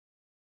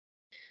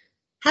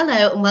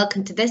Hello and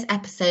welcome to this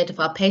episode of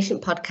our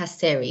patient podcast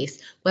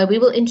series, where we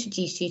will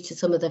introduce you to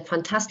some of the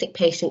fantastic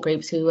patient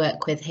groups we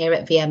work with here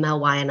at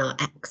VMLY and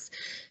RX.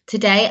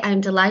 Today, I'm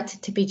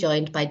delighted to be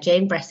joined by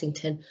Jayne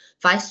Bressington,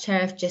 Vice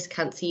Chair of GIST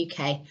Cancer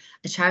UK,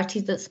 a charity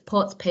that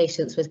supports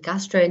patients with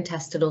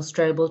gastrointestinal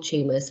stromal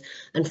tumours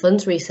and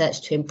funds research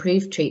to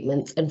improve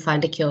treatments and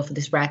find a cure for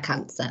this rare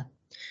cancer.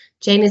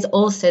 Jayne is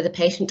also the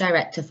patient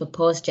director for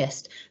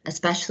PAWS-GIST, a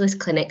specialist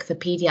clinic for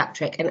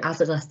paediatric and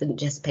adolescent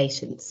GIST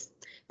patients.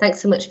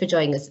 Thanks so much for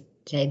joining us,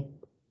 Jayne.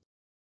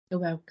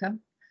 You're welcome.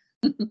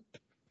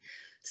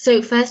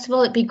 So first of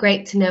all, it'd be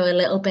great to know a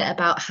little bit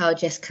about how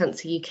GIST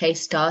Cancer UK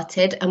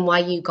started and why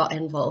you got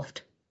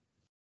involved.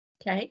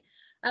 Okay.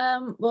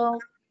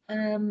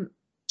 Many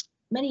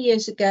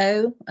years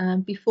ago,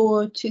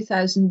 before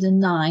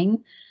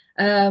 2009,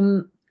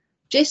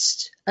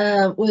 GIST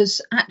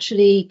was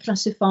actually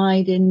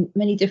classified in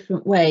many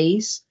different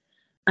ways.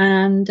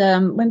 And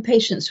when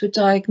patients were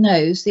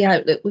diagnosed, the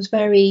outlook was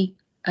very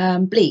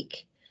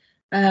bleak.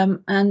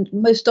 And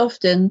most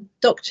often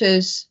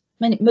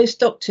most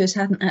doctors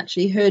hadn't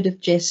actually heard of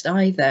GIST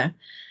either.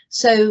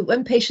 So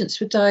when patients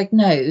were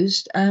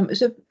diagnosed,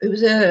 it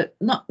was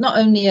not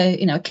only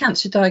a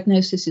cancer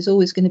diagnosis is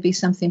always going to be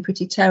something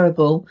pretty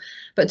terrible,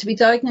 but to be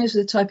diagnosed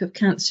with a type of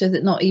cancer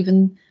that not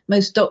even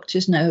most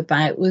doctors know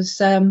about was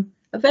a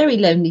very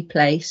lonely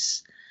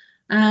place.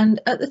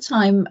 And at the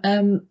time,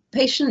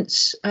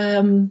 patients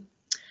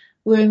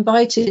were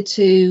invited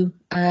to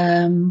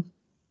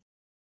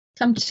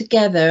come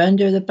together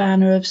under the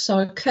banner of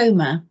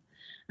sarcoma,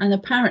 and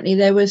apparently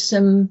there was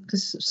some,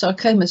 because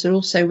sarcomas are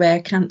also rare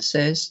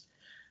cancers,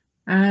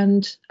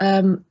 and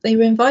they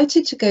were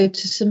invited to go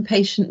to some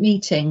patient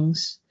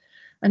meetings,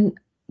 and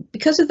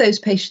because of those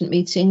patient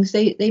meetings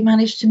they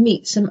managed to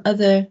meet some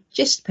other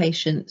GIST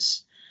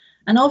patients,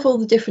 and of all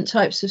the different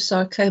types of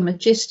sarcoma,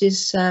 GIST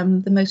is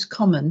the most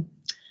common,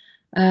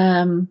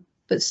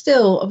 but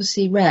still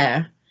obviously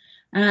rare.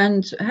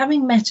 And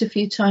having met a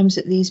few times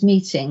at these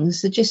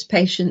meetings, the GIST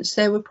patients,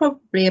 there were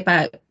probably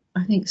about,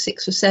 I think,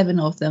 6 or 7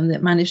 of them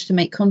that managed to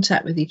make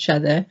contact with each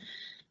other.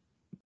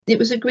 It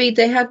was agreed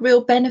they had real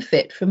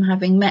benefit from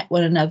having met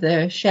one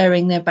another,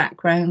 sharing their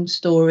background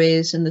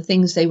stories and the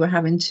things they were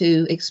having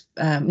to,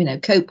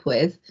 cope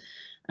with.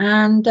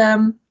 And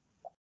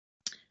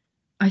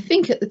I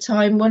think at the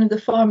time, one of the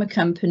pharma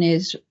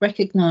companies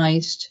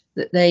recognised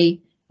that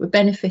they were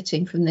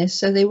benefiting from this,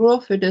 so they were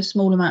offered a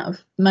small amount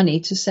of money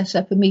to set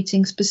up a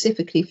meeting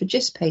specifically for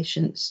GIST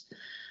patients.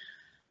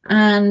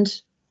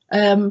 And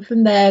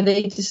from there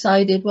they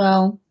decided,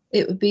 well,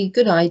 it would be a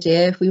good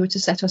idea if we were to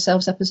set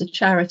ourselves up as a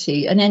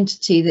charity, an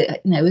entity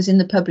that was in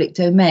the public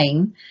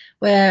domain,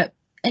 where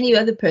any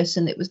other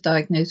person that was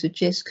diagnosed with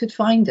GIST could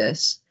find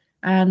us.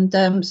 And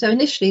so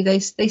initially they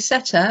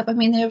set up,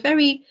 they're a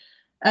very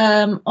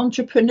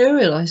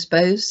entrepreneurial, I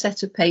suppose,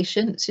 set of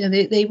patients.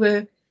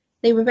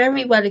 They were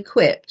very well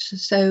equipped.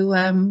 So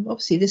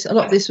obviously a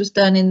lot of this was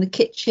done in the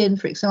kitchen,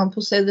 for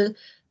example. So the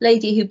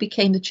lady who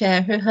became the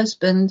chair, her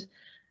husband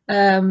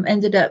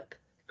ended up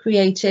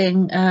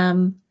creating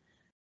a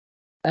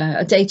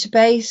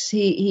database.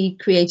 He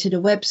created a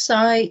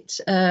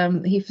website.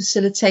 He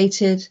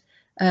facilitated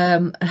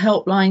a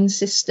helpline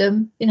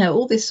system,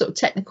 all this sort of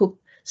technical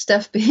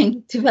stuff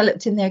being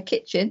developed in their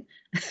kitchen.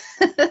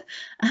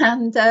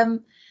 And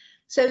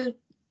so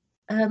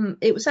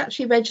it was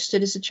actually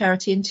registered as a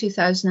charity in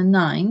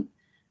 2009,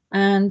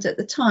 and at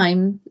the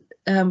time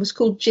was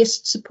called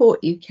GIST Support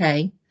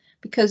UK,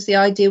 because the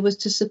idea was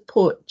to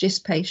support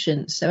GIST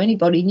patients. So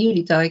anybody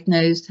newly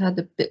diagnosed had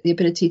the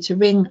ability to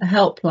ring a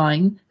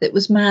helpline that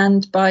was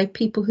manned by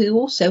people who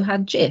also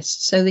had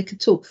GIST, so they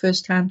could talk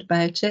firsthand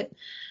about it.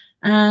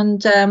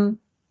 And there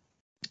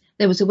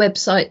was a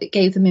website that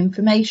gave them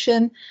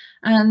information,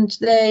 and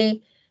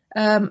they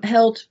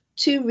held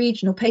 2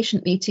 regional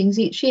patient meetings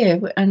each year,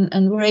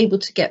 and were able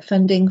to get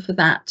funding for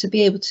that, to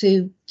be able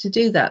to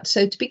do that.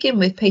 So to begin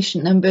with,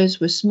 patient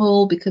numbers were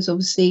small because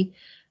obviously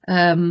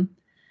it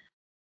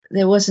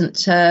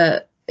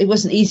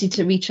wasn't easy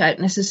to reach out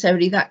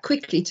necessarily that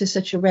quickly to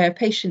such a rare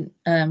patient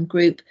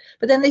group.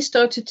 But then they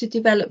started to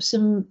develop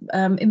some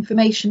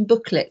information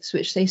booklets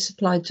which they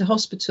supplied to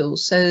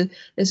hospitals. So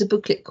there's a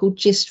booklet called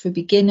GIST for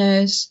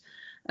Beginners.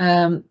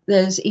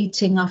 There's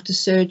Eating After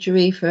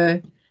Surgery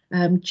for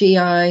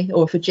GI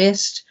or for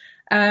GIST,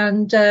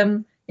 and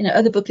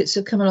other booklets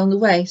have come along the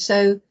way.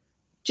 So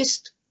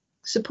GIST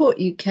Support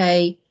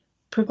UK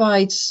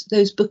provides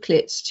those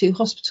booklets to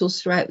hospitals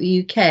throughout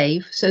the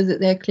UK, so that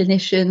their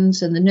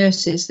clinicians and the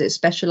nurses that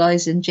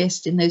specialise in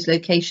GIST in those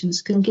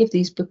locations can give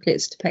these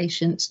booklets to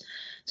patients.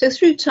 So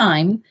through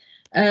time,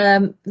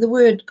 the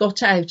word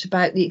got out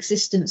about the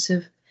existence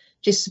of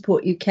GIST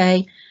Support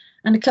UK,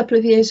 and a couple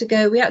of years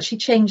ago we actually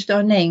changed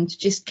our name to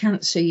GIST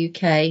Cancer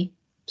UK,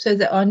 so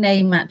that our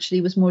name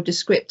actually was more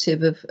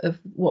descriptive of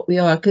what we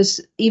are, because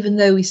even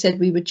though we said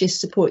we were GIST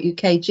Support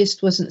UK,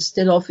 GIST wasn't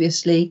still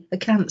obviously a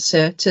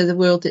cancer to the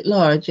world at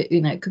large.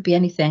 It could be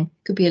anything.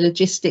 It could be a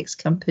logistics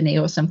company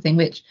or something,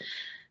 which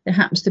there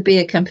happens to be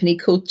a company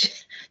called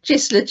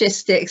GIST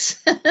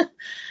Logistics.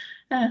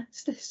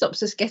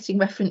 stops us getting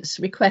reference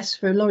requests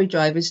for lorry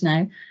drivers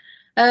now.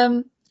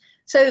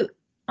 So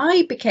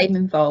I became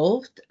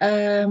involved.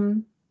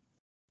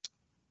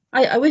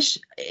 I wish,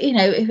 you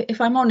know,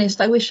 if I'm honest,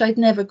 I wish I'd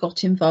never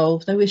got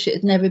involved. I wish it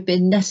had never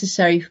been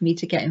necessary for me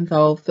to get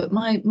involved. But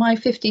my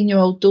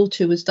 15-year-old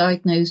daughter was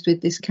diagnosed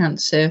with this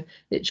cancer,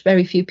 which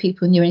very few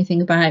people knew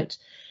anything about,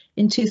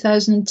 in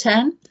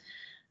 2010.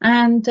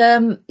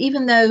 And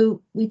even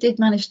though we did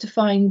manage to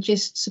find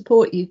GIST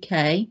Support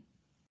UK,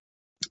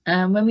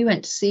 when we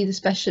went to see the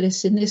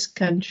specialists in this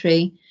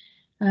country,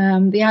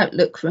 the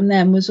outlook from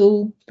them was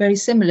all very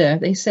similar.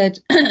 They said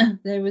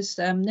there was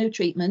no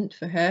treatment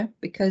for her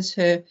because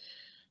her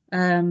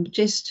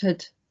GIST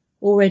had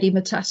already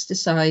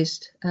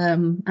metastasized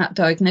at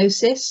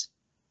diagnosis.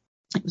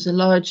 It was a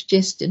large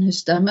GIST in her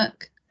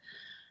stomach,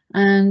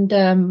 and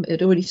it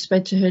had already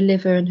spread to her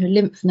liver and her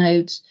lymph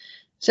nodes.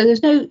 So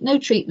there's no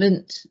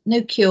treatment,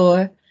 no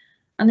cure.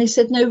 And they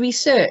said no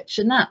research,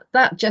 and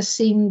that just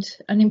seemed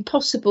an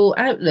impossible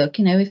outlook.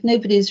 You know, if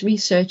nobody's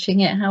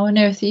researching it, how on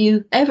earth are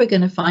you ever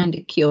going to find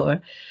a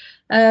cure?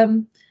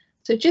 So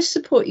GIST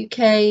Support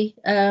UK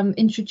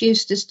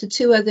introduced us to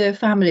 2 other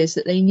families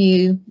that they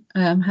knew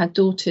had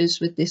daughters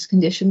with this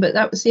condition, but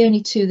that was the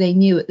only 2 they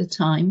knew at the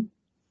time.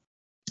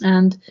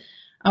 And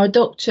our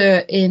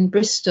doctor in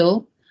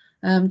Bristol,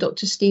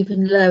 Dr.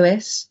 Stephen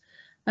Lewis,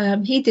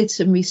 he did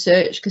some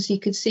research because he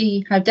could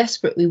see how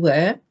desperate we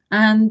were.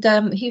 And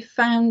he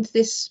found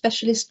this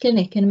specialist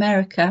clinic in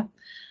America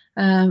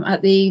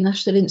at the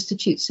National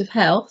Institutes of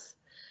Health.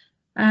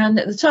 And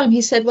at the time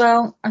he said,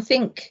 well, I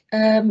think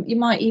you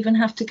might even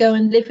have to go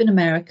and live in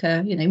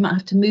America. You know, you might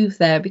have to move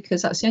there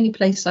because that's the only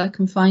place I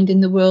can find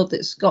in the world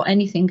that's got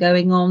anything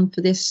going on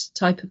for this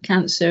type of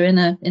cancer in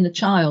a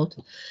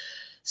child.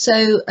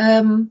 So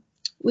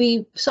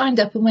we signed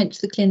up and went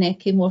to the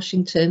clinic in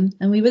Washington,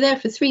 and we were there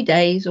for 3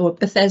 days, or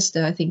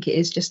Bethesda, I think it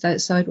is, just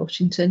outside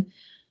Washington.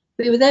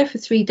 We were there for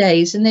 3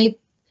 days, and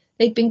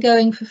they'd been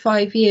going for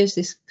 5 years,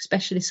 this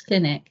specialist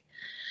clinic.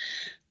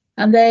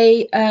 And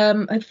they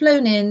had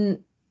flown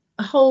in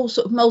a whole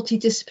sort of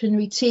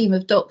multidisciplinary team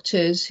of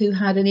doctors who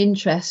had an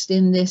interest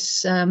in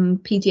this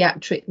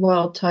pediatric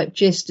wild-type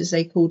GIST, as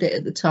they called it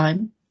at the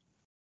time.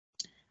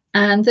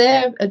 And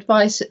their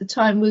advice at the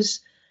time was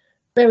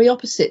very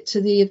opposite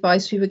to the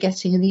advice we were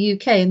getting in the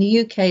UK. In the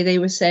UK, they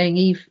were saying,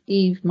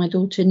 Eve, my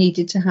daughter,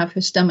 needed to have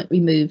her stomach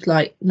removed,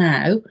 like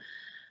now.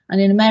 And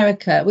in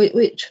America,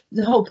 which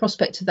the whole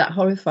prospect of that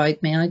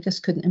horrified me. I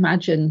just couldn't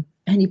imagine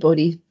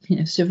anybody, you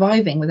know,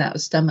 surviving without a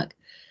stomach.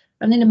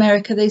 And in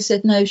America, they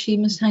said, no, she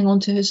must hang on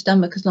to her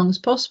stomach as long as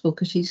possible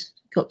because she's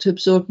got to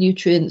absorb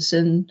nutrients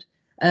and,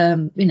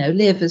 you know,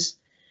 live as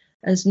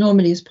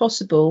normally as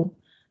possible.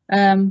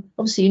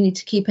 Obviously, you need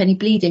to keep any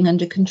bleeding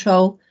under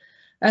control.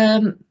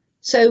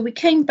 So we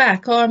came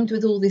back armed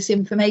with all this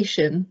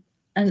information.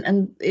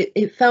 And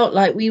it felt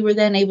like we were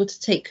then able to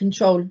take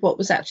control of what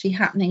was actually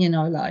happening in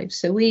our lives.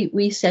 So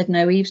we said,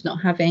 no, Eve's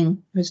not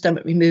having her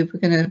stomach removed.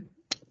 We're going to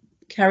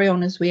carry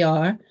on as we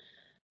are.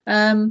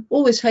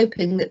 Always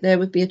hoping that there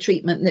would be a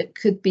treatment that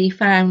could be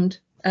found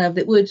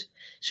that would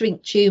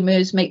shrink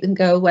tumours, make them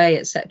go away,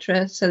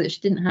 etc., so that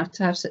she didn't have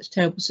to have such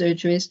terrible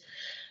surgeries.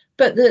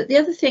 But the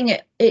other thing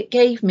it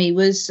gave me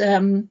was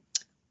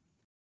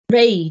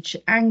rage,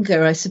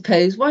 anger, I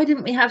suppose. Why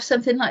didn't we have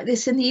something like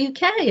this in the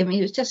UK? I mean,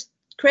 it was just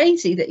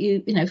crazy that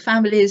you know,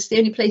 families, the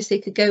only place they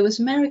could go was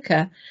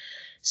America.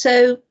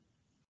 So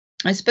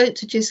I spoke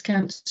to GIST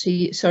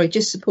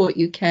Support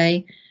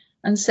UK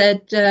and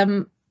said,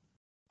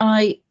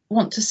 I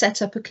want to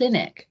set up a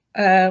clinic.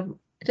 I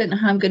don't know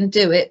how I'm going to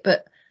do it,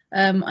 but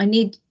I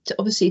need to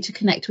obviously to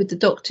connect with the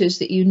doctors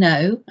that you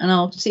know, and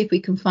I'll see if we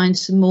can find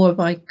some more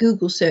by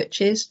Google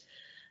searches.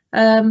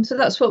 So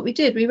that's what we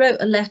did. We wrote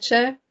a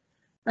letter.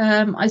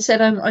 I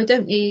said, I'm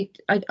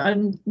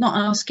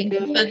not asking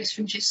for funds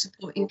from GIST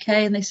Support UK,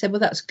 and they said, well,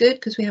 that's good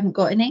because we haven't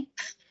got any.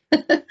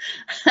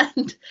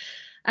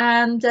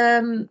 and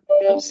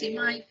obviously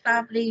my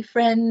family,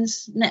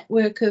 friends,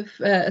 network of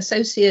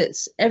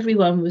associates,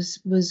 everyone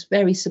was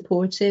very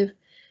supportive.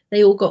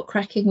 They all got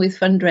cracking with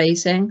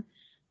fundraising,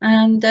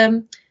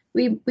 and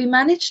we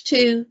managed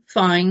to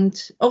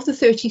find, of the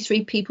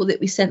 33 people that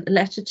we sent the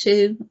letter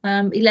to,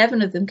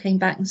 11 of them came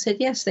back and said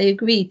yes, they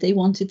agreed. They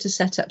wanted to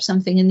set up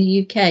something in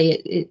the UK.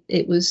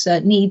 It was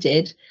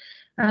needed.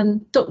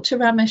 And Dr.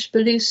 Ramesh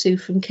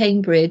Balusu from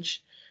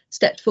Cambridge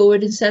stepped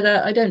forward and said,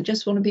 I don't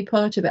just want to be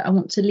part of it, I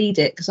want to lead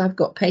it because I've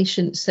got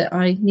patients that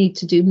I need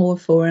to do more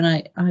for, and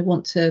I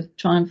want to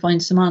try and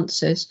find some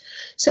answers.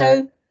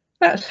 So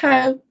that's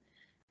how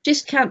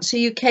GIST Cancer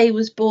UK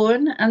was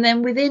born. And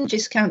then within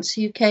GIST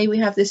Cancer UK, we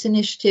have this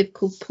initiative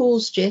called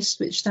PAWS-GIST,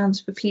 which stands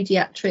for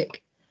Pediatric,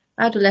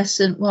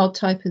 Adolescent,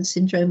 Wild-Type and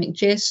Syndromic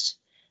GIST.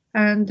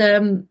 And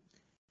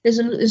there's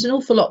an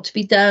awful lot to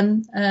be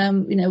done.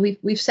 You know,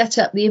 we've set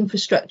up the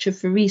infrastructure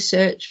for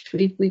research.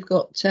 We've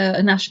got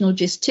a national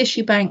GIST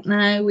tissue bank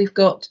now. We've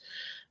got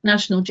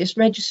national GIST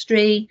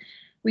registry.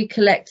 We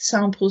collect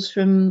samples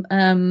from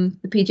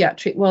the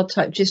pediatric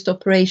wild-type GIST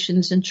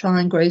operations and try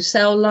and grow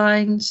cell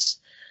lines.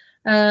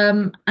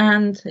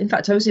 And in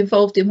fact, I was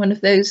involved in one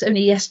of those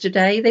only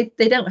yesterday.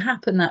 They don't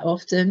happen that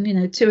often, you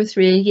know, 2 or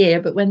 3 a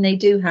year, but when they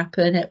do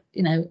happen,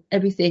 you know,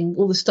 everything,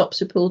 all the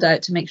stops are pulled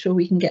out to make sure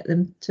we can get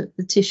them to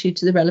the tissue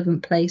to the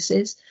relevant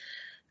places.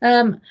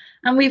 And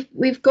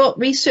we've got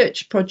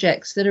research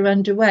projects that are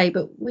underway,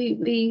 but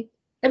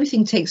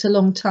everything takes a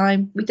long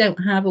time. We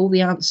don't have all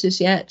the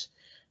answers yet.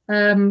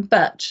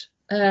 But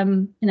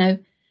you know,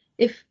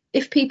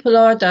 if people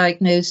are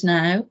diagnosed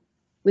now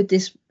with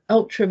this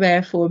ultra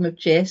rare form of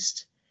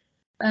GIST,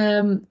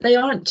 they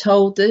aren't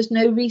told there's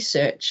no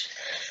research.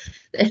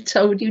 They're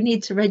told you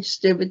need to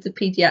register with the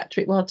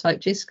Pediatric Wild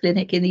Type GIST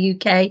Clinic in the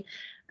UK,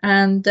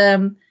 and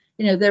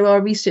you know, there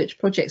are research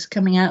projects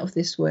coming out of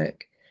this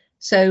work.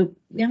 So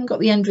we haven't got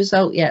the end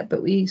result yet,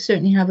 but we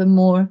certainly have a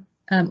more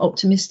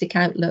optimistic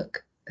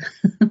outlook.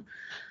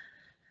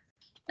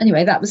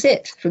 Anyway, that was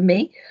it from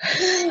me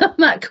on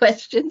that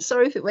question.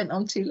 Sorry if it went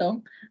on too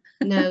long.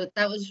 No,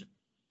 that was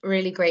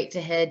really great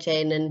to hear,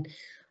 Jayne. And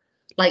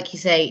like you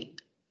say,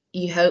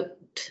 you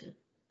hoped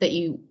that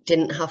you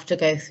didn't have to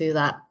go through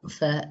that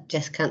for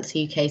GIST Cancer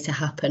UK to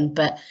happen.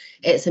 But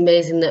it's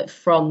amazing that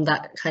from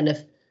that kind of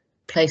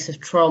place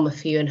of trauma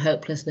for you and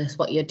hopelessness,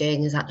 what you're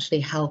doing is actually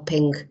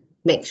helping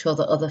make sure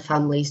that other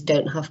families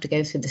don't have to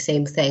go through the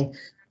same thing.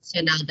 So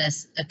now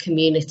there's a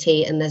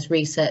community and there's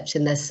research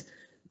and there's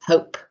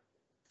hope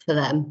for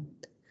them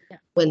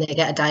when they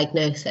get a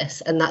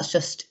diagnosis. And that's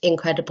just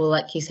incredible,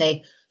 like you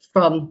say,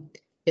 from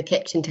your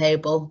kitchen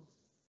table,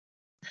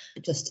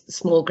 just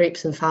small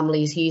groups and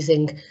families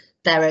using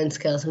their own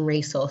skills and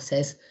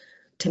resources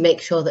to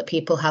make sure that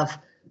people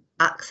have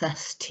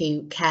access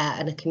to care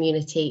and a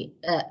community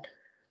at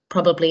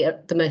probably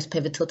at the most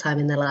pivotal time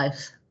in their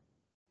lives.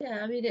 Yeah,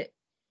 I mean,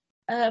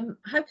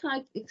 how can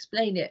I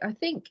explain it? I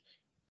think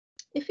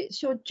if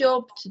it's your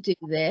job to do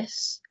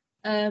this,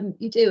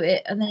 you do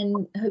it, and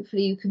then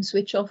hopefully you can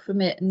switch off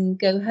from it and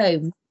go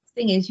home. The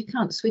thing is, you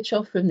can't switch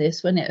off from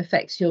this when it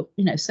affects your,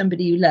 you know,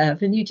 somebody you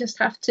love, and you just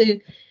have to,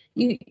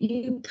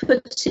 you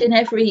put in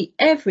every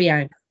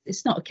hour.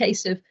 It's not a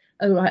case of,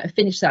 oh right, I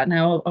finished that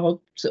now,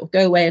 I'll sort of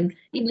go away. And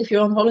even if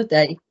you're on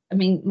holiday, I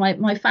mean,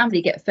 my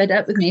family get fed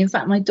up with me. In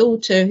fact, my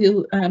daughter,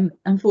 who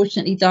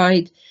unfortunately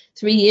died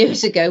 3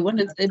 years ago, one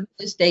of the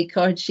Mother's Day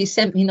cards she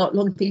sent me not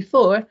long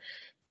before,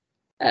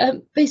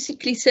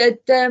 basically said,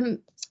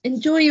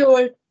 enjoy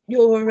your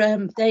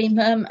day,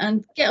 Mum,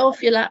 and get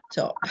off your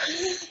laptop.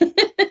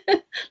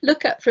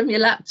 Look up from your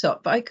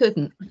laptop, but I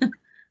couldn't.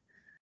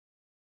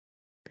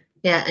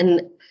 Yeah,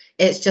 and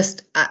it's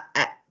just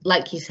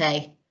like you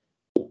say,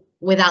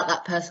 without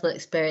that personal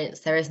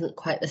experience, there isn't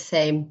quite the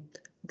same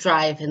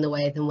drive in the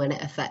way than when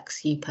it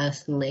affects you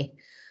personally.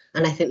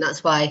 And I think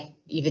that's why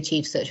you've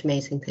achieved such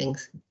amazing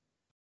things.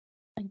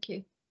 Thank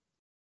you.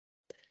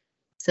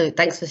 So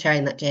thanks for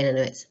sharing that, Jayne. I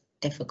know it's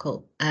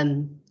difficult.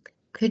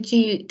 Could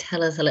you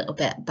tell us a little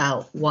bit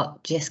about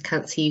what GIST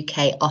Cancer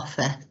UK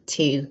offer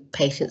to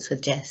patients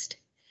with GIST?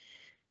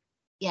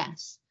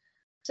 Yes.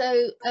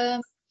 So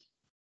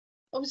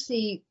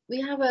obviously we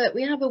have a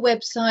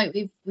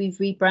website. We've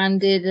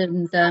rebranded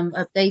and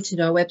updated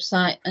our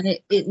website, and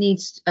it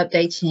needs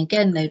updating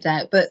again, no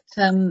doubt. But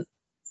you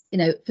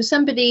know, for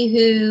somebody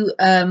who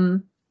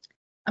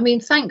I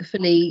mean,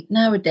 thankfully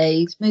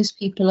nowadays most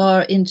people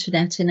are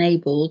internet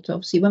enabled.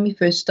 Obviously, when we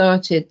first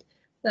started,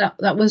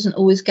 that wasn't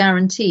always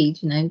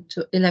guaranteed, you know,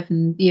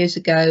 11 years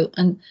ago,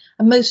 and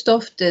most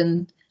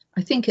often,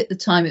 I think at the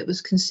time it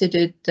was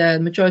considered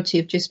majority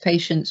of GIST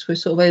patients were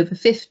sort of over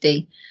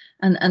 50,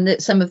 and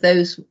that some of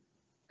those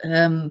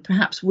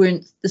perhaps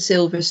weren't the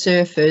silver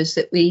surfers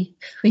that we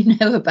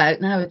know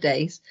about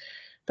nowadays.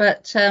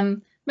 But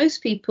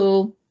most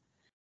people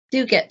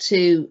do get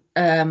to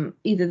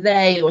either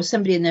they or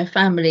somebody in their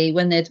family,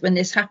 when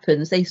this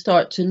happens, they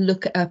start to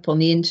look it up on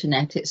the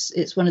internet.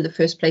 It's one of the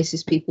first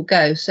places people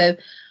go. So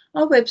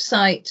our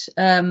website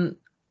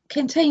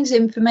contains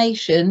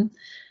information.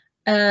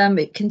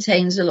 It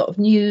contains a lot of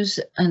news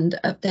and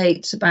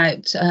updates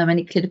about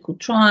any clinical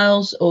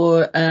trials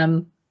or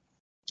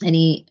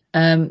any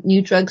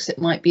new drugs that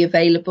might be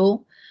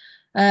available,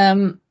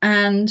 and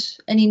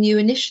any new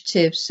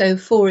initiatives. So,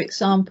 for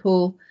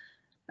example,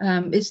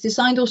 it's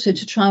designed also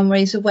to try and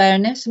raise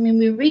awareness. I mean,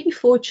 we're really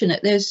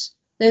fortunate. There's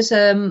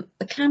a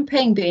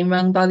campaign being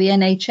run by the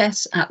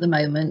NHS at the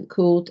moment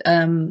called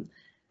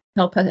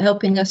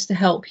Helping Us to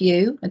Help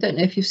You. I don't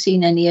know if you've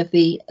seen any of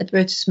the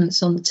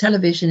advertisements on the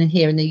television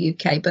here in the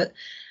UK, but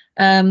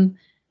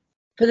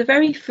for the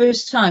very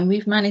first time,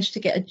 we've managed to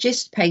get a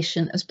GIST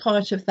patient as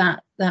part of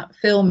that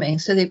filming.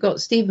 So they've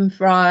got Stephen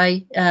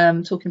Fry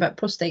talking about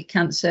prostate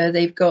cancer.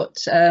 They've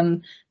got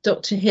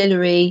Dr.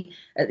 Hillary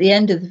at the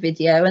end of the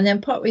video, and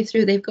then partway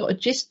through, they've got a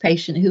GIST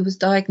patient who was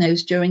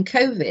diagnosed during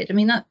COVID. I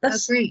mean,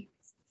 that's great.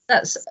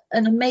 That's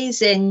an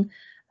amazing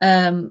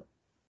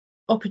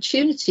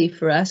opportunity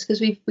for us, because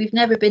we've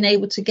never been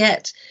able to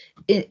get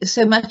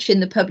so much in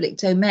the public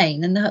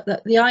domain, and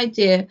the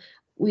idea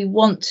we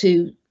want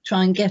to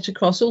try and get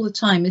across all the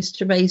time is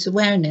to raise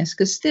awareness,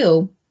 because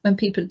still when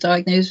people are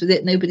diagnosed with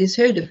it, nobody's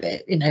heard of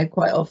it, you know,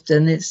 quite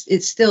often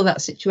it's still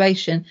that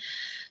situation.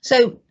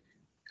 So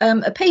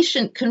a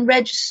patient can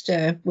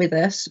register with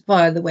us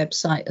via the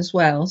website as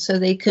well. So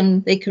they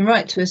can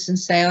write to us and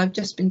say, I've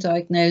just been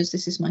diagnosed,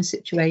 this is my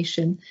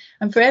situation.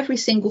 And for every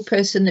single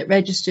person that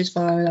registers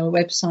via our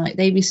website,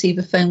 they receive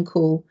a phone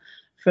call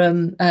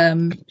from,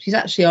 she's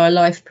actually our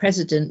life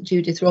president,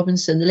 Judith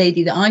Robinson, the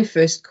lady that I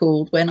first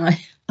called when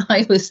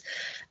I was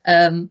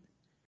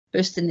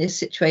first in this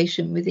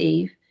situation with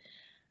Eve.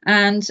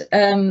 And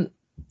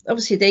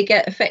obviously they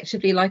get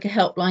effectively like a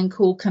helpline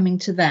call coming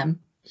to them.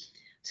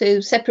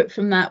 So separate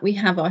from that, we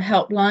have our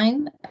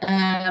helpline.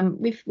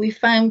 We've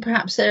found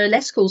perhaps there are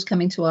less calls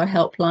coming to our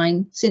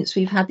helpline since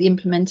we've had the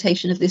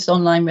implementation of this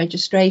online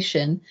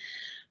registration.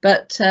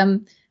 But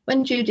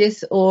when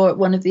Judith or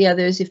one of the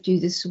others, if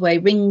Judith's away,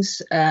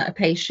 rings a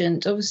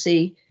patient,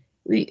 obviously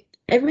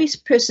every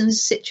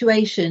person's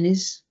situation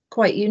is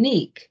quite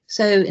unique.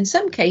 So in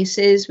some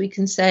cases we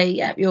can say,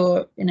 yeah,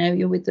 you're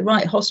with the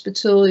right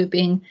hospital, you're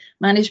being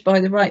managed by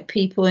the right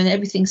people, and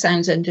everything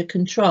sounds under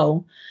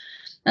control.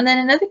 And then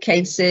in other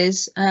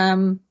cases,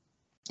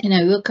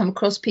 we'll come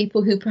across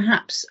people who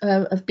perhaps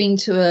have been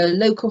to a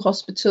local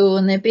hospital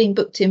and they're being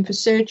booked in for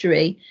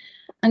surgery,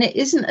 and it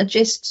isn't a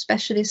GIST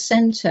specialist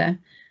centre.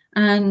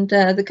 And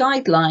the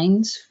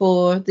guidelines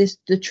for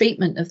the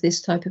treatment of this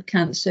type of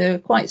cancer are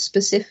quite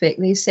specific.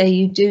 They say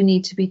you do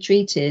need to be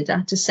treated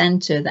at a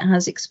centre that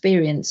has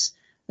experience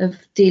of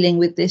dealing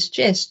with this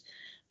GIST,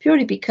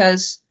 purely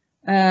because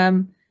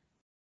the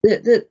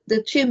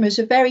tumours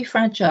are very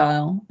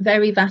fragile,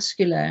 very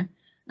vascular.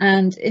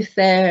 And if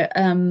they're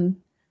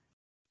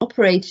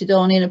operated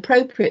on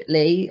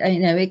inappropriately,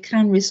 it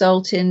can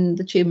result in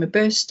the tumour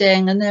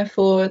bursting, and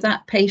therefore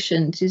that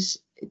patient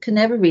can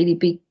never really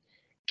be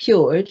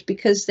cured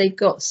because they've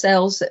got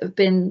cells that have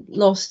been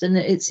lost and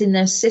it's in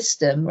their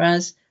system,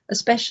 whereas a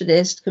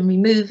specialist can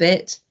remove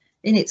it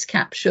in its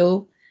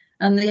capsule,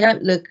 and the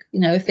outlook,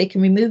 if they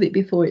can remove it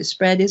before it's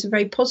spread, is a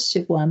very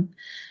positive one.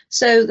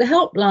 So the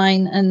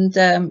helpline and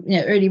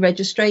early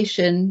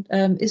registration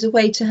is a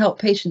way to help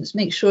patients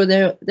make sure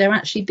they're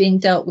actually being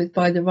dealt with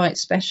by the right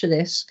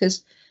specialists,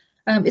 because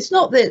it's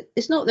not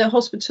that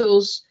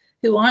hospitals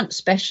who aren't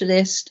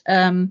specialists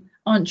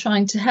aren't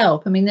trying to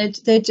help. I mean,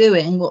 they're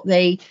doing what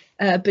they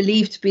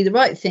believe to be the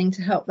right thing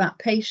to help that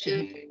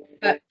patient.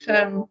 But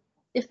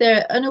if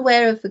they're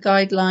unaware of the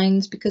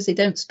guidelines because they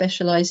don't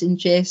specialise in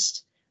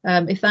GIST,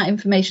 if that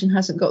information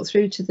hasn't got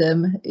through to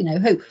them,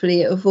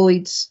 hopefully it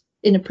avoids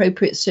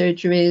inappropriate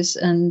surgeries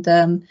and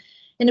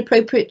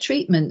inappropriate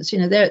treatments.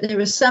 There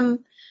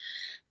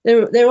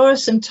are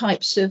some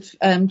types of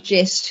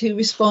GIST who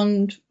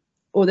respond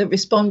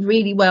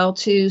really well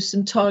to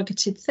some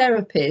targeted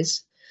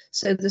therapies.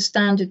 So the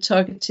standard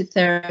targeted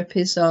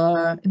therapies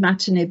are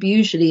imatinib,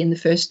 usually in the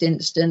first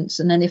instance,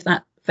 and then if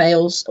that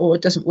fails or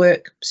doesn't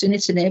work,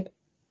 sunitinib,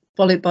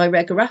 followed by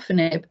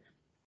regorafenib.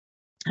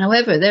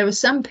 However, there are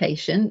some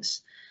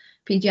patients,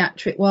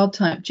 pediatric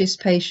wild-type GIST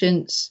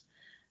patients,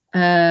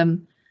 a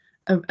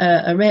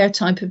rare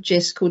type of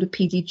GIST called a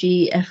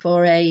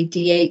PDGFRA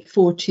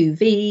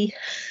D842V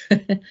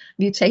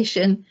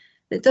mutation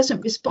that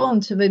doesn't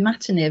respond to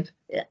imatinib,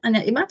 and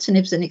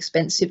imatinib's an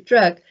expensive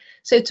drug.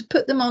 So to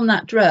put them on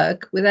that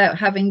drug without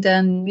having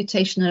done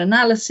mutational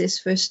analysis,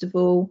 first of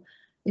all,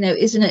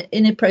 is an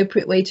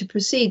inappropriate way to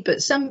proceed.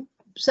 But some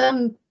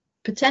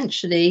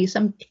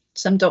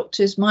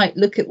doctors might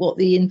look at what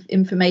the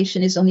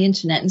information is on the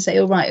internet and say,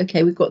 oh, right,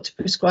 okay, we've got to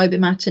prescribe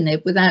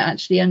imatinib, without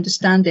actually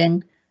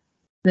understanding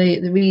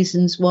the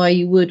reasons why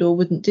you would or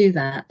wouldn't do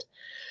that.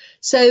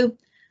 So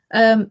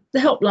the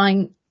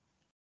helpline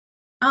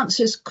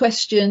answers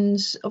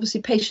questions. Obviously,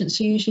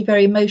 patients are usually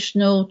very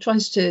emotional,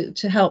 tries to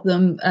help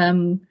them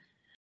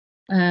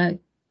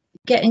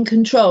get in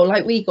control,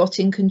 like we got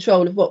in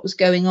control of what was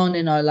going on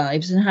in our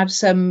lives, and have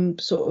some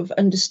sort of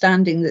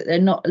understanding that they're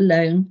not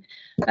alone.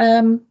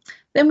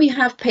 Then we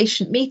have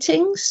patient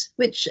meetings,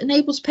 which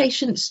enables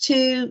patients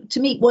to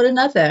meet one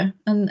another,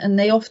 and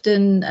they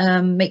often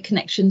make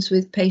connections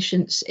with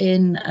patients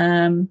in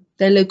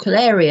their local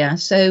area.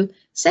 So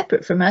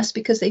separate from us,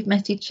 because they've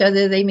met each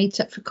other, they meet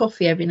up for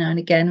coffee every now and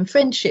again, and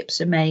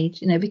friendships are made,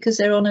 because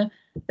they're on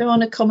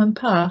a common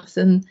path,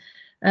 and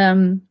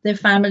their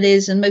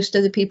families and most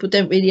other people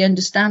don't really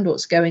understand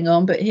what's going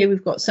on. But here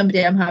we've got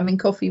somebody I'm having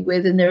coffee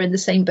with, and they're in the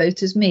same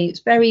boat as me. It's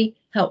very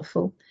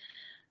helpful.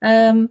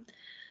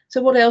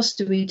 So what else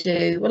do we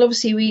do? Well,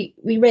 obviously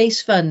we raise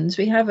funds.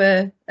 We have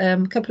a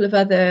couple of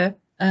other,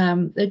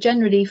 they're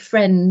generally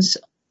friends.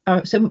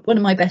 So one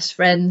of my best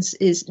friends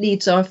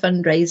leads our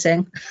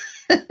fundraising.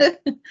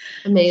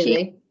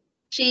 Amazing.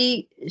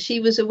 She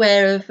was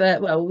aware of,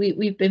 well,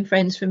 we've been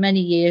friends for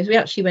many years. We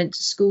actually went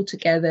to school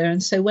together.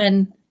 And so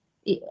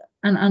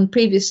and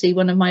previously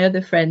one of my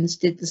other friends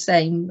did the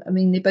same. I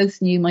mean, they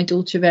both knew my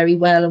daughter very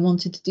well and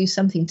wanted to do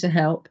something to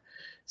help.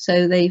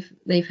 So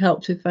they've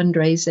helped with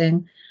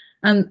fundraising.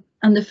 And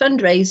the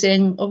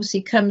fundraising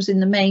obviously comes in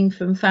the main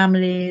from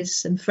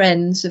families and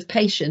friends of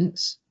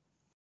patients,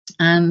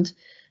 and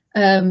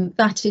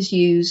that is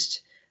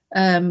used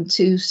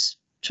to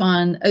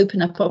try and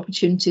open up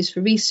opportunities for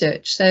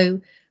research.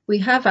 So we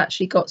have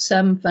actually got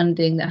some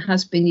funding that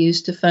has been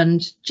used to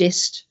fund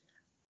GIST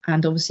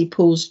and obviously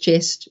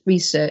PAWS-GIST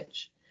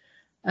research.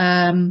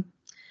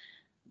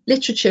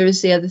 Literature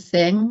is the other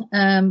thing.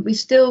 We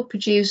still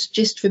produce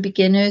GIST for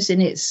Beginners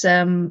in its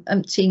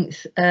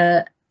umpteenth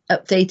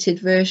updated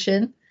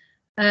version.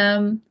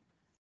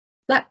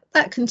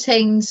 That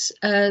contains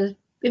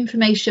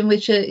information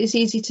which is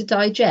easy to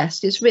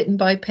digest. It's written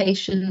by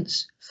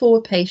patients,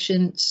 for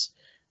patients,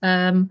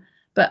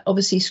 but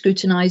obviously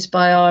scrutinised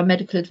by our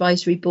medical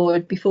advisory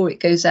board before it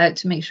goes out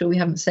to make sure we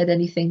haven't said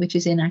anything which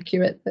is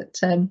inaccurate.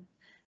 But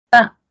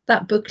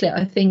that booklet,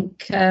 I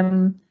think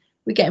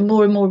we're getting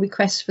more and more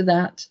requests for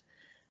that,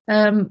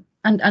 and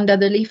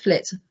other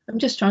leaflets. I'm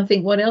just trying to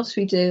think what else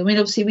we do. I mean,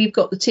 obviously we've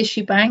got the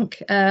tissue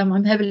bank.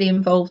 I'm heavily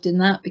involved in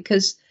that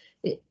because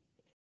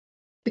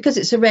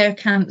it's a rare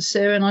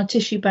cancer, and our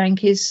tissue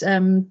bank is,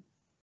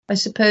 I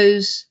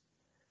suppose,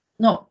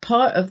 not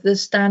part of the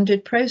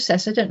standard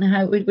process. I don't know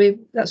how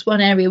that's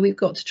one area we've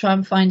got to try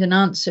and find an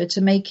answer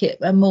to make it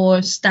a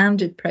more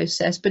standard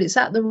process, but it's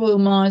at the Royal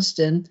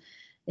Marsden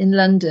in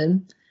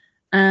London.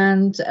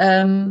 And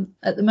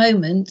at the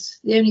moment,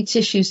 the only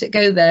tissues that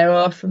go there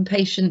are from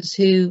patients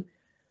who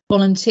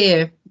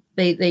volunteer.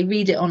 They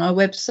read it on our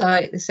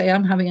website, they say,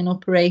 I'm having an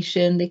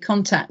operation, they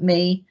contact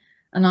me,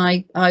 and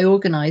I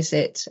organise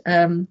it.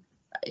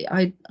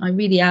 I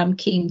really am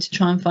keen to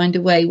try and find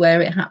a way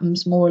where it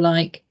happens more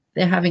like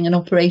they're having an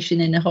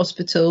operation in a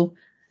hospital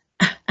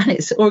and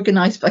it's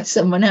organised by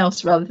someone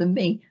else rather than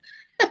me.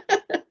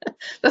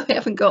 But we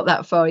haven't got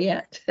that far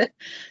yet.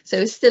 So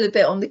it's still a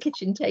bit on the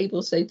kitchen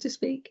table, so to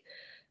speak.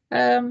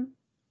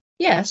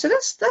 Yeah, so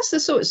that's the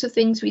sorts of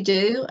things we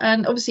do.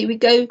 And obviously we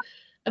go,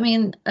 I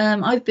mean,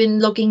 I've been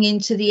logging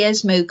into the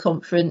ESMO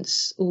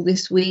conference all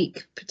this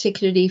week,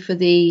 particularly for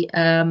the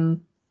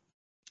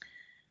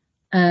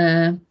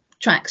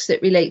tracks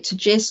that relate to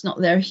GIST.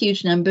 Not there are a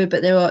huge number,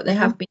 but there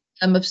have been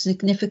some of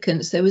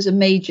significance. There was a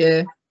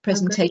major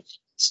presentation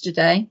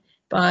yesterday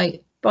by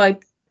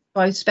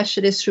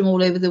specialists from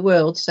all over the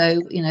world.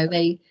 So, you know,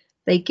 they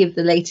give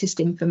the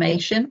latest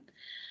information.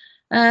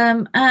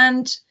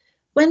 And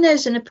when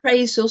there's an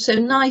appraisal, so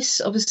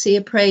NICE obviously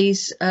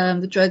appraise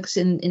the drugs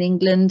in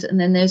England, and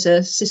then there's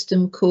a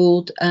system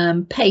called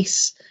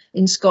PACE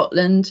in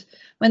Scotland.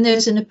 When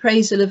there's an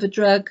appraisal of a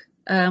drug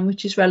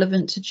which is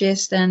relevant to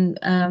GIST, then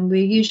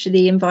we're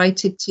usually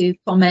invited to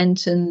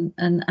comment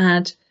and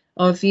add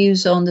our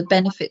views on the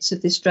benefits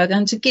of this drug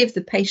and to give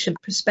the patient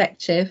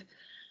perspective.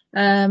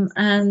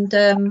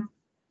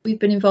 We've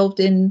been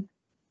involved in,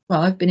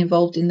 well, I've been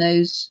involved in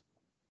those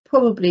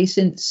probably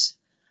since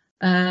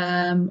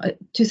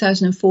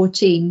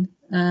 2014.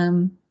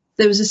 There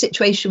was a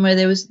situation where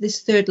there was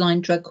this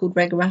third-line drug called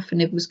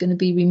regorafenib was going to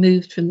be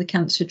removed from the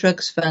Cancer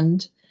Drugs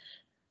Fund,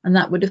 and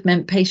that would have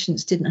meant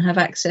patients didn't have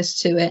access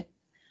to it.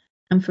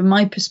 And from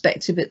my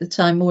perspective at the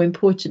time, more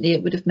importantly,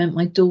 it would have meant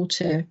my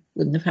daughter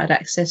wouldn't have had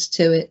access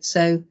to it.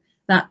 So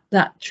that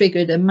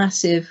triggered a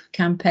massive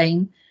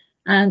campaign,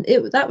 and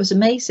that was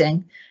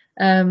amazing.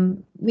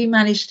 We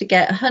managed to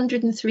get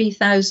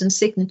 103,000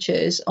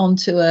 signatures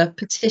onto a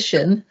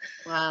petition.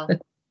 Wow.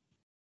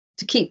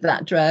 To keep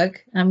that drug,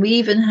 and we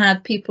even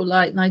had people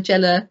like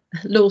Nigella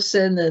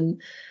Lawson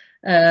and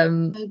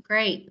oh,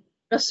 great.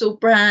 Russell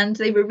Brand.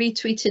 They were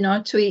retweeting our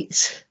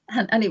tweets,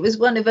 and it was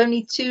one of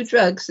only 2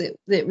 drugs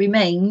that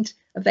remained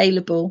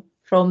available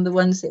from the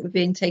ones that were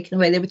being taken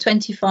away. There were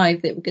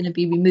 25 that were going to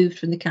be removed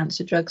from the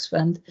Cancer Drugs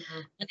Fund,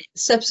 and it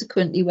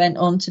subsequently went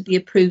on to be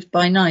approved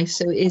by NICE,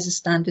 so it is a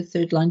standard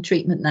third-line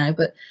treatment now.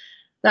 But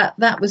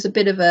that was a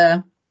bit of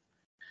a,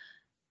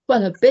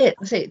 well, a bit.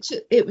 I say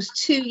it was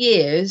 2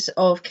 years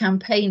of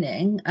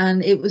campaigning,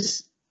 and it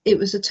was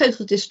a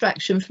total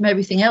distraction from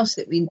everything else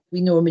that we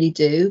normally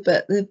do.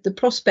 But the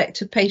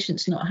prospect of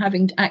patients not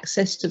having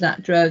access to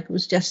that drug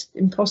was just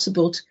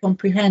impossible to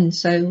comprehend.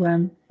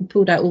 So we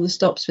pulled out all the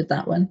stops with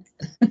that one.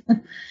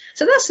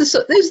 So those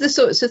are the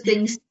sorts of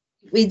things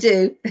we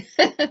do.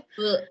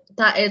 Well,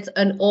 that is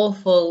an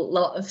awful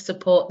lot of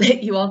support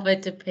that you offer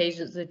to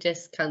patients with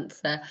GIST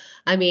cancer.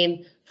 I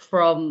mean,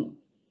 from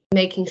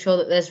making sure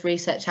that there's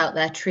research out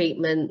there,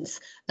 treatments,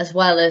 as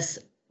well as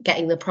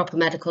getting the proper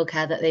medical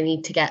care that they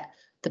need to get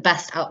the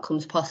best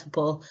outcomes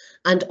possible,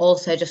 and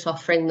also just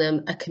offering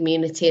them a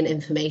community and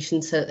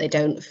information so that they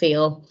don't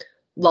feel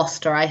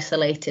lost or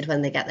isolated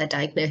when they get their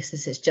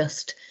diagnosis. It's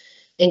just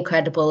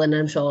incredible, and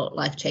I'm sure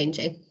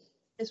life-changing.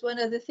 There's one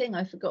other thing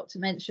I forgot to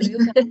mention. We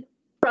also have a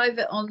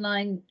private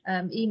online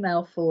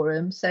email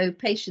forum, so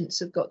patients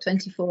have got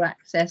 24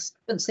 access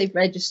once they've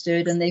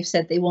registered and they've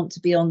said they want to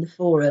be on the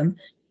forum.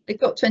 They've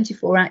got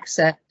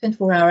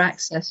 24-hour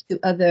access to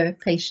other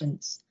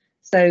patients.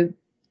 So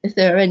if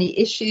there are any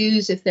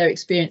issues, if they're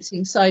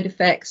experiencing side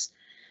effects,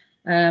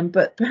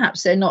 but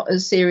perhaps they're not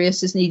as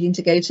serious as needing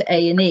to go to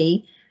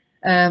A&E,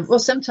 well,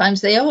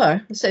 sometimes they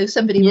are. So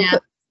somebody will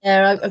put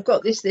there, I've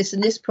got this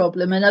and this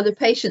problem, and other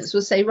patients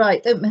will say,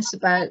 right, don't mess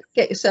about,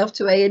 get yourself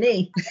to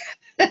A&E.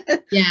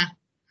 Yeah,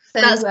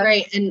 so, that's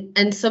great.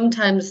 And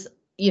sometimes,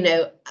 you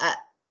know,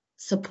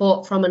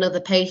 support from another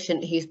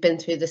patient who's been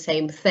through the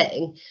same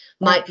thing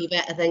might be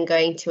better than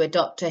going to a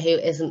doctor who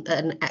isn't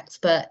an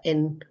expert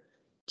in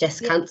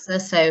GIST cancer.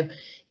 So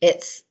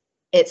it's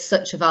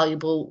such a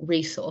valuable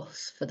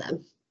resource for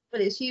them.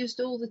 But it's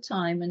used all the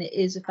time, and it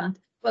is a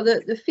well,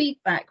 the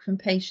feedback from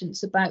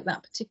patients about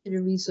that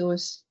particular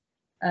resource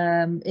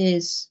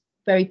is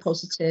very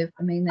positive.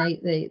 I mean,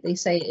 they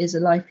say it is a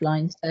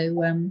lifeline.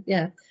 So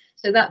yeah.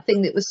 So that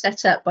thing that was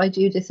set up by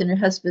Judith and her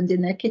husband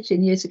in their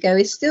kitchen years ago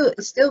is still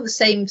the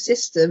same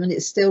system, and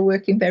it's still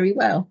working very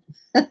well.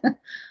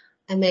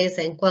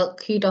 Amazing. Well,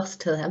 kudos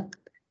to them.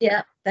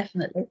 Yeah,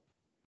 definitely.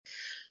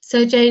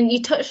 So Jayne,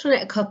 you touched on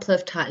it a couple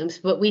of times,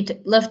 but we'd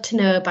love to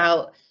know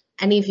about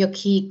any of your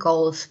key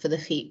goals for the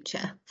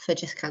future for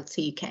GIST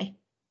Cancer UK.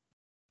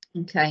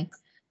 Okay.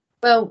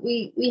 Well,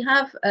 we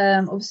have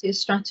obviously a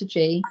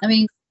strategy. I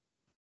mean,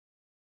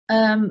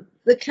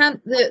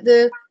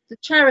 the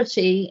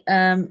charity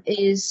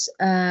is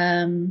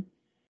run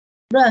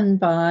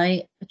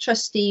by a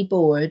trustee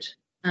board,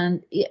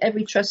 and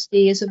every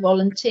trustee is a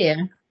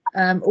volunteer,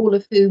 all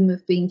of whom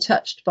have been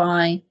touched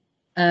by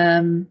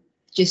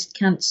GIST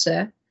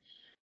cancer.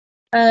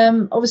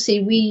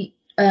 Obviously, we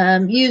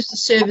use the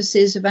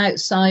services of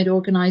outside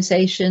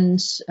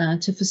organisations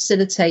to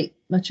facilitate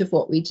much of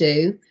what we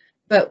do,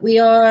 but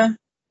we're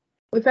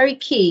very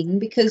keen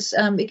because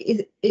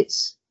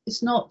it's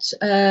not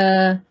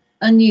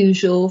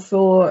unusual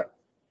for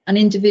an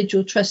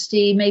individual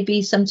trustee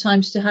maybe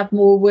sometimes to have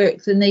more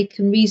work than they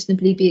can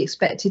reasonably be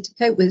expected to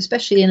cope with,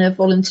 especially in a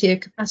volunteer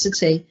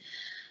capacity.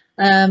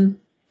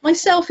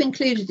 Myself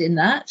included in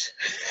that.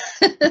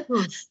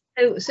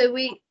 So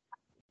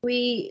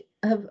we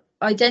have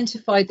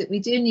identified that we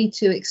do need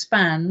to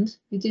expand.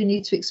 We do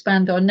need to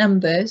expand our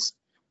numbers,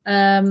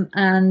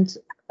 and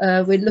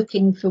we're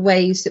looking for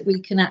ways that we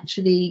can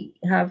actually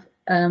have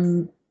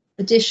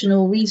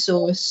additional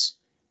resource,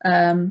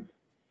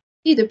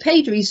 either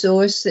paid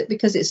resource, that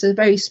because it's a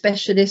very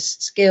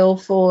specialist skill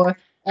for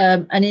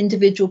an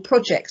individual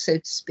project, so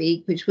to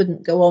speak, which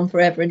wouldn't go on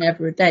forever and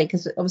ever a day,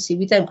 because obviously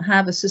we don't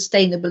have a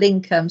sustainable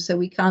income, so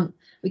we can't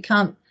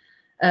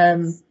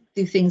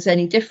do things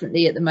any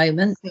differently at the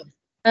moment.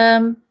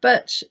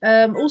 But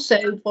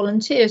also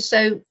volunteers.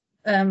 So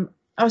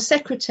our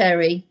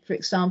secretary, for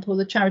example,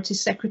 the charity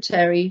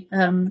secretary,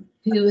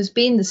 who has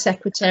been the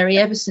secretary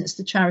ever since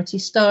the charity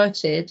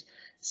started,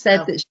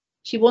 said that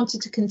she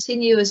wanted to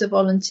continue as a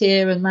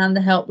volunteer and man the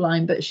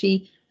helpline, but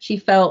she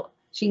felt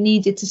she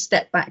needed to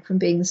step back from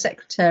being the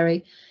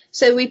secretary.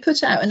 So we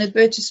put out an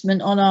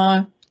advertisement on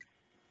our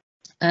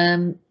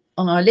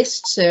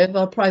listserv,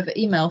 our private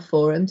email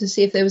forum, to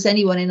see if there was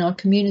anyone in our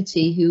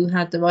community who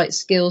had the right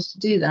skills to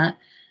do that.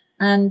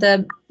 And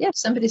yeah,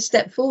 somebody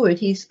stepped forward.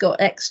 He's got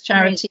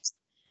ex-charity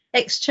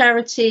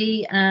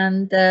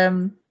and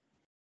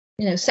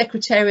you know,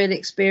 secretarial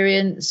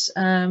experience.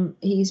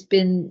 He's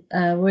been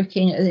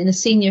working in a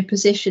senior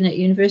position at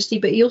university,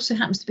 but he also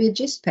happens to be a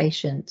GIST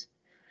patient,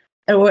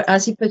 or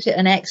as he put it,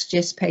 an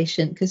ex-GIST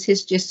patient, because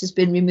his GIST has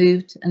been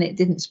removed and it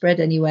didn't spread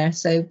anywhere.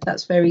 So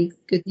that's very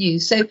good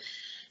news.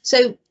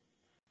 So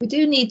we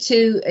do need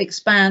to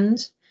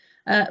expand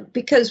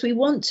because we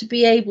want to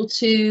be able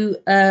to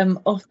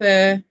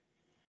offer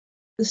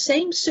the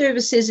same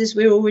services as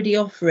we're already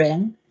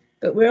offering,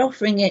 but we're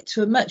offering it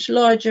to a much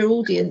larger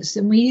audience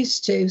than we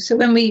used to. So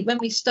when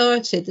we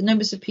started, the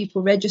numbers of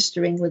people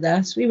registering with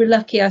us, we were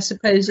lucky, I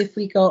suppose, if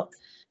we got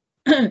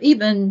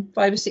even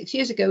 5 or 6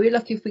 years ago, we were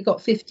lucky if we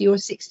got 50 or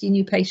 60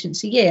 new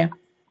patients a year,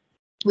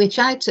 which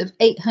out of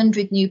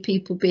 800 new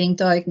people being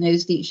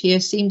diagnosed each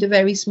year seemed a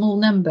very small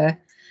number.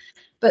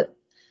 But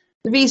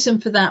the reason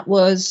for that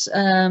was,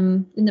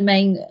 in the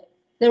main,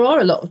 there are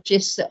a lot of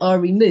GISTs that are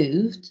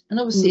removed, and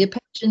obviously a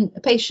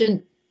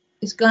patient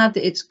is glad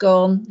that it's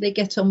gone. They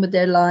get on with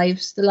their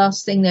lives. The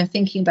last thing they're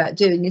thinking about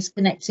doing is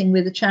connecting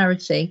with a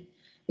charity.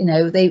 You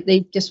know,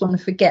 they just want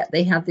to forget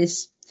they had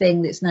this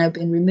thing that's now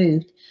been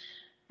removed.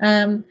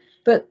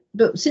 But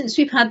since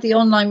we've had the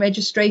online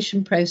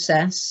registration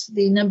process,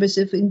 the numbers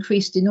have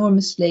increased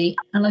enormously,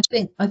 and I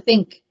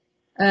think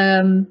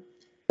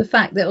the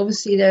fact that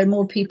obviously there are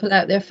more people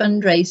out there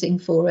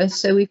fundraising for us.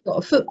 So we've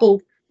got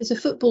there's a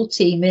football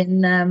team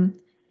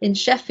in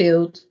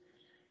Sheffield,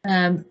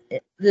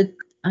 the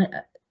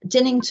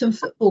Dinnington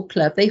Football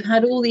Club. They've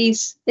had all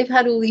these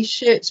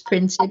shirts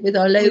printed with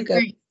our logo.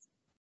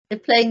 They're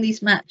playing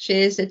these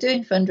matches. They're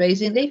doing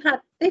fundraising.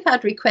 They've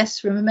had requests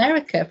from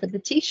America for the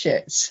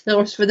T-shirts,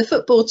 or for the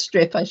football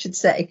strip, I should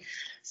say.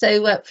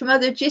 So from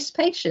other GIST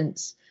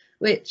patients,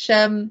 which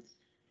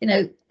you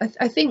know,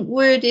 I think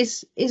word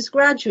is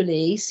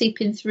gradually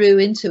seeping through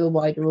into a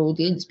wider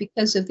audience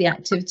because of the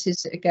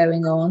activities that are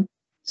going on.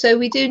 So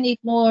we do need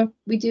more.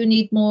 We do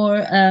need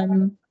more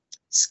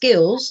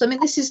skills. I mean,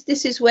 this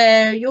is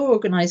where your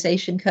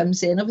organisation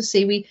comes in.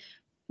 Obviously,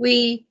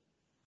 we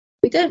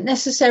don't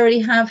necessarily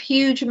have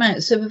huge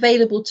amounts of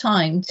available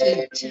time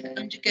to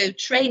undergo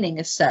training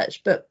as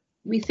such, but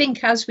we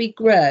think as we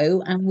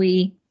grow and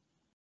we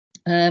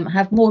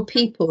have more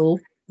people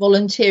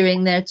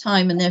volunteering their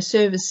time and their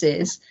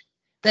services,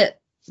 that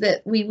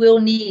that we will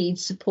need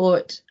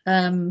support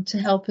to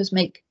help us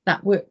make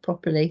that work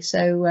properly.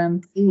 So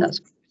that's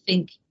what I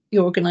think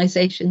your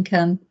organisation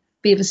can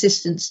be of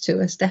assistance to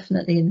us,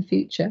 definitely, in the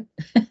future.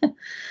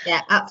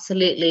 Yeah,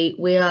 absolutely.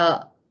 We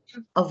are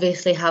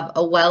obviously have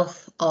a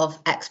wealth of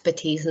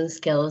expertise and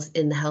skills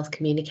in the health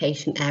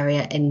communication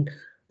area in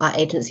our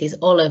agencies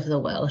all over the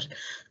world,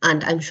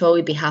 and I'm sure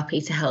we'd be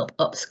happy to help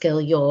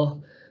upskill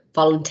your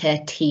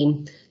volunteer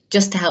team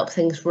just to help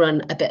things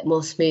run a bit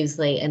more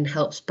smoothly and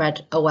help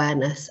spread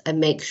awareness and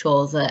make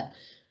sure that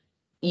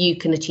you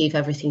can achieve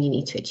everything you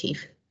need to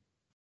achieve.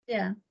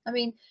 Yeah, I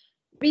mean,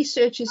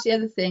 research is the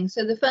other thing.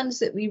 So the funds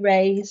that we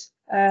raise,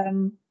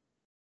 some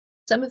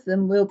of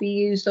them will be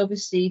used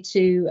obviously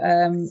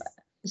to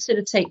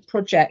facilitate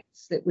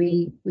projects that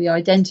we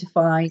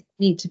identify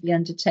need to be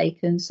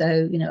undertaken.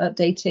 So, you know,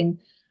 updating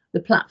the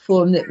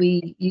platform that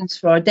we use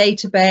for our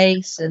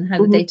database and how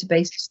the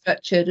database is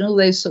structured and all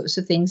those sorts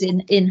of things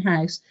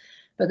in-house.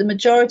 But the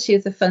majority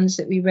of the funds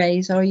that we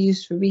raise are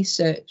used for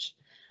research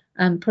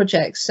and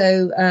projects.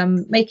 So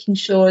making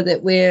sure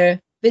that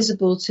we're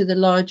visible to the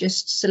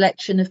largest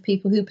selection of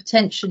people who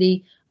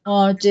potentially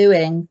are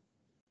doing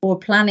or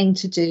planning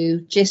to do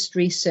GIST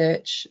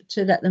research,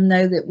 to let them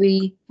know that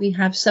we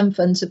have some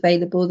funds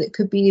available that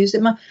could be used.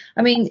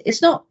 I mean,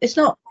 it's not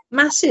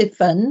massive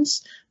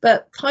funds,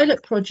 but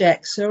pilot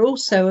projects are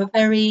also a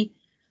very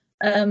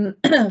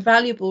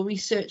valuable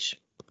research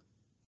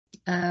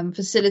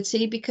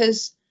facility,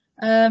 because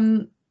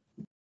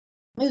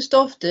most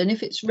often,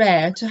 if it's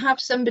rare, to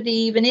have somebody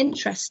even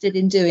interested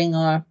in doing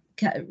our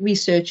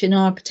research in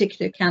our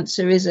particular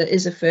cancer is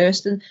a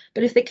first.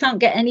 But if they can't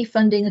get any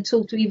funding at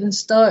all to even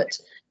start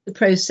the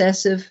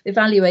process of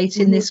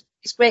evaluating this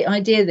great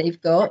idea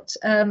they've got,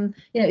 you know,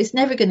 it's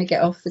never going to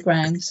get off the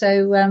ground.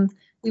 So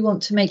we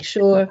want to make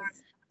sure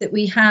that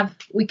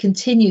we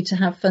continue to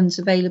have funds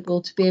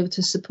available to be able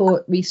to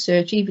support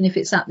research, even if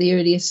it's at the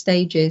earliest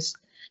stages.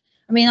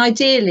 I mean,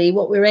 ideally,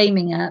 what we're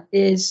aiming at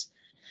is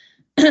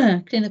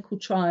clinical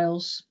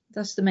trials.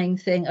 That's the main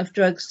thing, of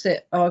drugs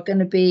that are going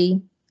to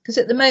be, because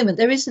at the moment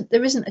there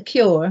isn't a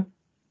cure.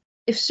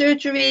 If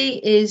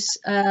surgery is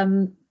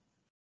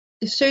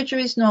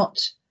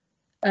not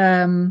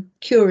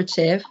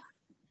curative,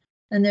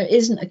 and there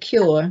isn't a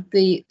cure,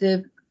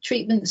 the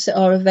treatments that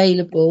are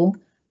available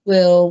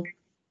will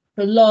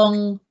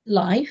prolong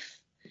life.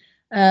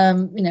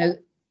 You know,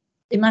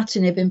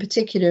 imatinib in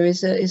particular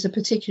is a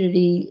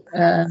particularly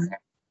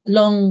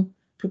long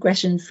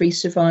progression-free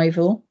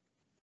survival,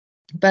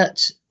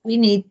 but we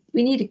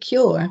need a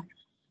cure.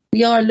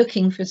 We are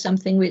looking for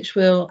something which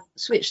will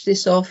switch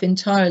this off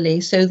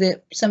entirely so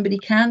that somebody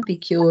can be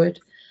cured.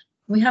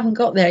 We haven't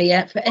got there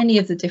yet for any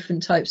of the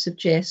different types of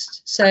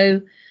GIST.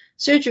 So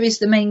surgery is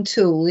the main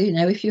tool. You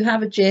know, if you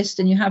have a GIST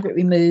and you have it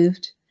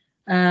removed,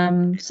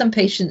 some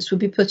patients will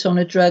be put on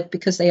a drug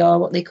because they are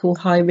what they call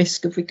high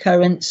risk of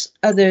recurrence.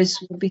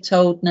 Others will be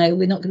told, no,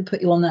 we're not going to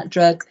put you on that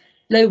drug,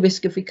 low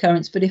risk of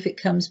recurrence, but if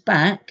it comes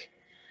back,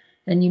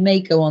 then you may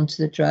go on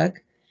to the drug.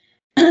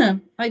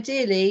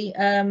 Ideally,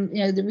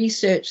 you know, the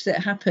research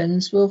that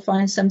happens will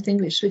find something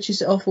which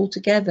switches it off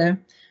altogether.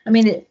 I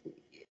mean,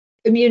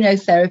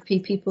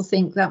 immunotherapy, people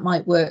think that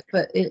might work,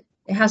 but it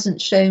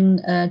hasn't shown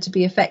to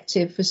be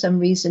effective for some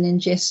reason in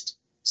GIST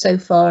so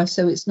far.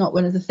 So it's not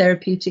one of the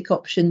therapeutic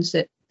options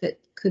that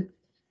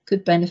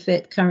could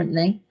benefit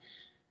currently.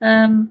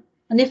 And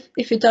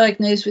if you're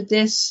diagnosed with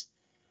this,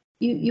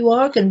 you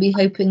are going to be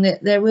hoping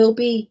that there will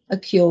be a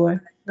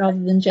cure rather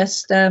than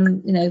just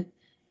you know,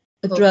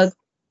 a drug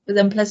with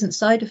unpleasant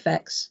side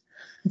effects.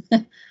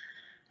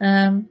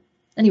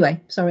 Anyway,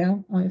 sorry,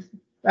 I've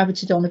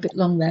rabbited on a bit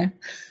long there.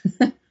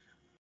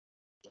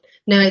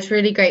 No, it's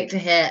really great to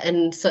hear,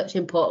 and such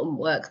important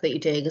work that you're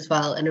doing as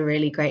well, and a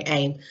really great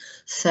aim.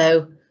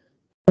 So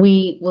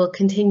we will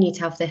continue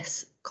to have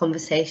this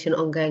conversation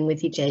ongoing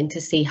with you, Jayne,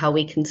 to see how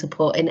we can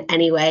support in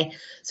any way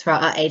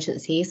throughout our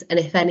agencies. And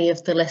if any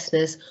of the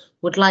listeners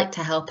would like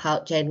to help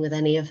out Jayne with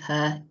any of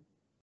her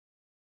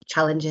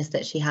challenges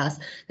that she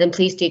has, then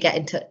please do get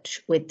in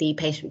touch with the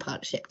patient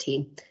partnership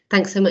team.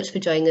 Thanks so much for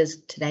joining us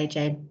today,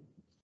 Jayne.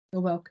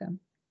 You're welcome.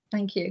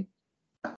 Thank you.